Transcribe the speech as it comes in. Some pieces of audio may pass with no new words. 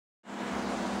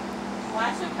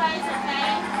Wash your face,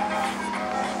 okay?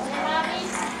 Mommy?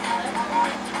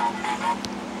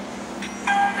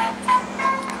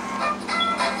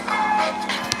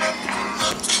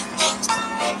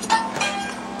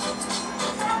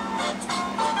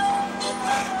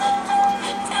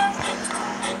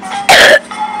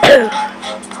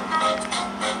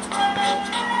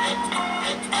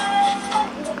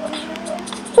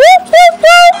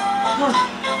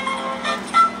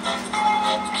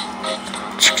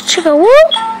 Chicka woo!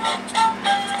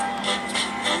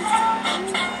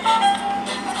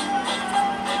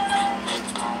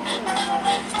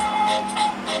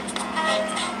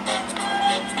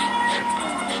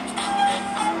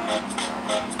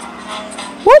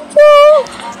 Woo woo!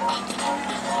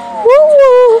 Woo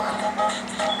woo!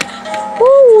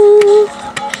 Woo woo!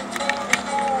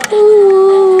 Woo!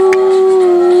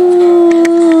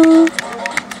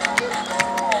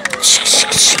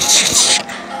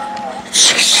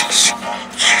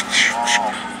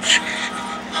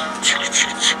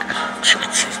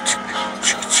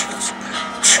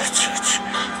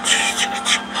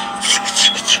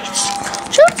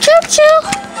 Choo choo choo.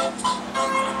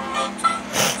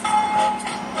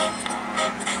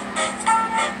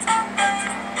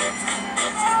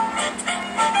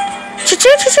 Choo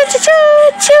choo choo choo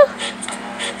choo choo.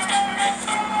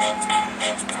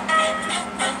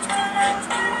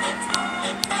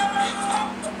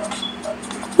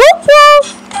 Whoop whoop.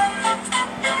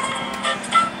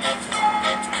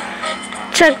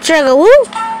 Chug chug a woo.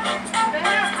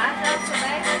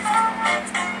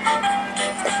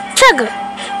 Chugga.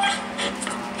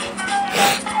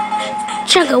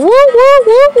 Chugga woo woo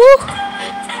woo woo.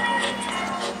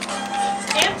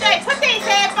 MJ, put these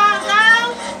headphones on.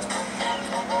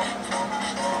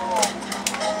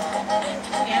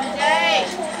 MJ.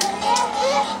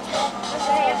 Put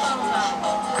the headphones on.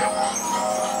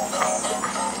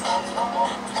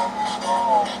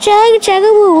 Chugga chugga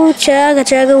woo woo. Chugga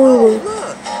chugga woo woo.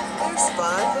 Look, there's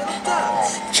 5 little ducks.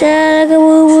 Chugga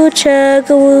woo woo.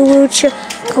 Chugga woo woo. Chugga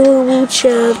woo woo.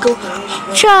 Chugga.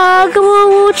 Chugga woo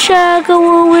woo. Chugga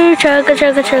woo woo. Chugga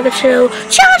chugga chugga choo.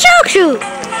 Chugga chugga choo.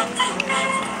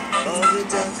 All the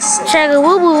ducks said Chugga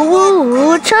woo woo woo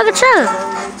woo. Chugga chugga.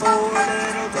 4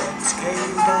 little ducks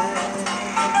came by.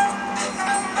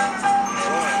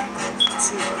 1,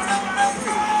 2,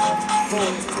 3,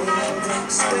 4 little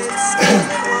ducks went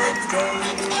skipping one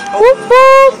day. Whoop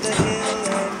whoop. The hill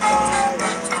on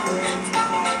fire.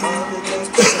 All the ducks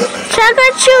Chugga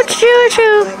choo choo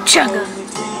choo. Chugga.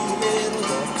 little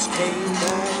ducks came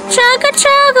by. Chugga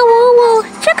chugga woo woo.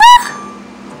 Chugga.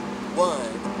 1,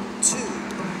 2,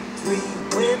 3,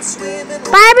 went swimming.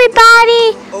 Bye everybody.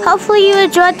 Hopefully you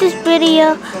enjoyed this video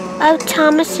of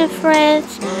Thomas and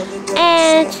Friends.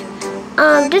 And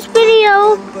this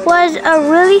video was a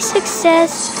really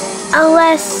success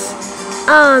unless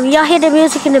y'all hear the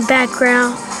music in the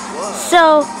background.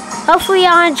 So hopefully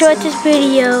y'all enjoyed this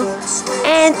video.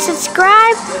 And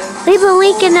subscribe. Leave a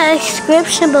link in the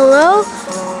description below.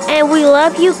 And we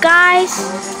love you guys.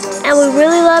 And we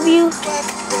really love you.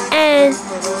 And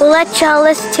we'll let y'all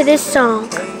listen to this song.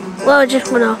 Well, it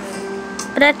just went off.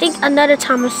 But I think another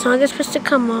Thomas song is supposed to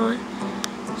come on.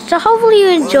 So hopefully you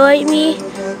enjoyed me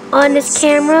on this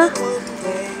camera.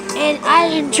 And I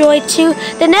enjoyed too.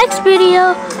 The next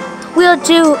video we'll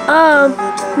do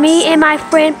me and my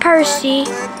friend Percy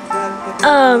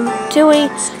doing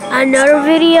another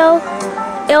video.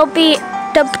 It'll be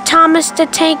the Thomas the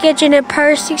Tank Engine and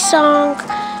Percy song.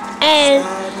 And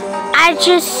I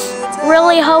just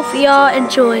really hope y'all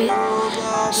enjoy it.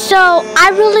 So I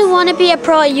really want to be a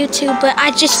pro at YouTube, but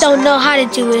I just don't know how to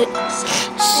do it.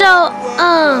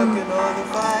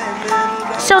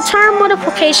 So turn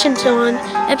notifications on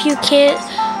if you can't.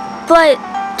 But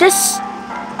just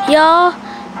y'all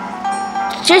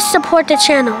just support the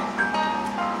channel.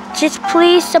 Just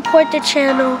please support the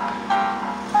channel.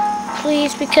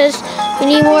 Please, because we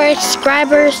need more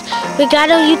subscribers. We got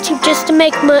on YouTube just to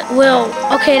make money. Well,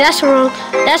 okay, that's wrong.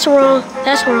 That's wrong.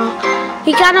 That's wrong.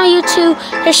 We got on YouTube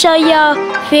to show y'all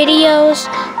videos,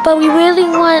 but we really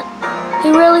want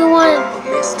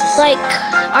like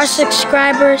our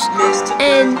subscribers,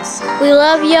 and we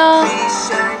love y'all.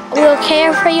 We'll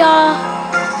care for y'all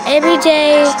every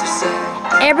day,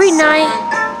 every night,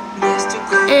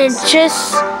 and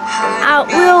just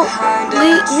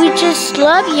we just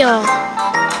love y'all.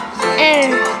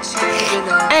 And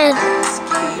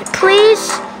please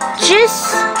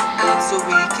just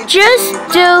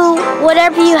do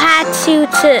whatever you had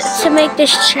to make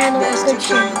this channel a good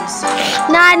channel.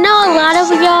 Now I know a lot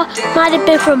of y'all might have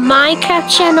been from Minecraft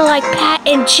channel like Pat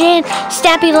and Jen,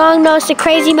 Stampy Longnose, the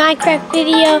crazy Minecraft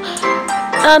video,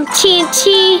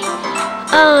 TNT,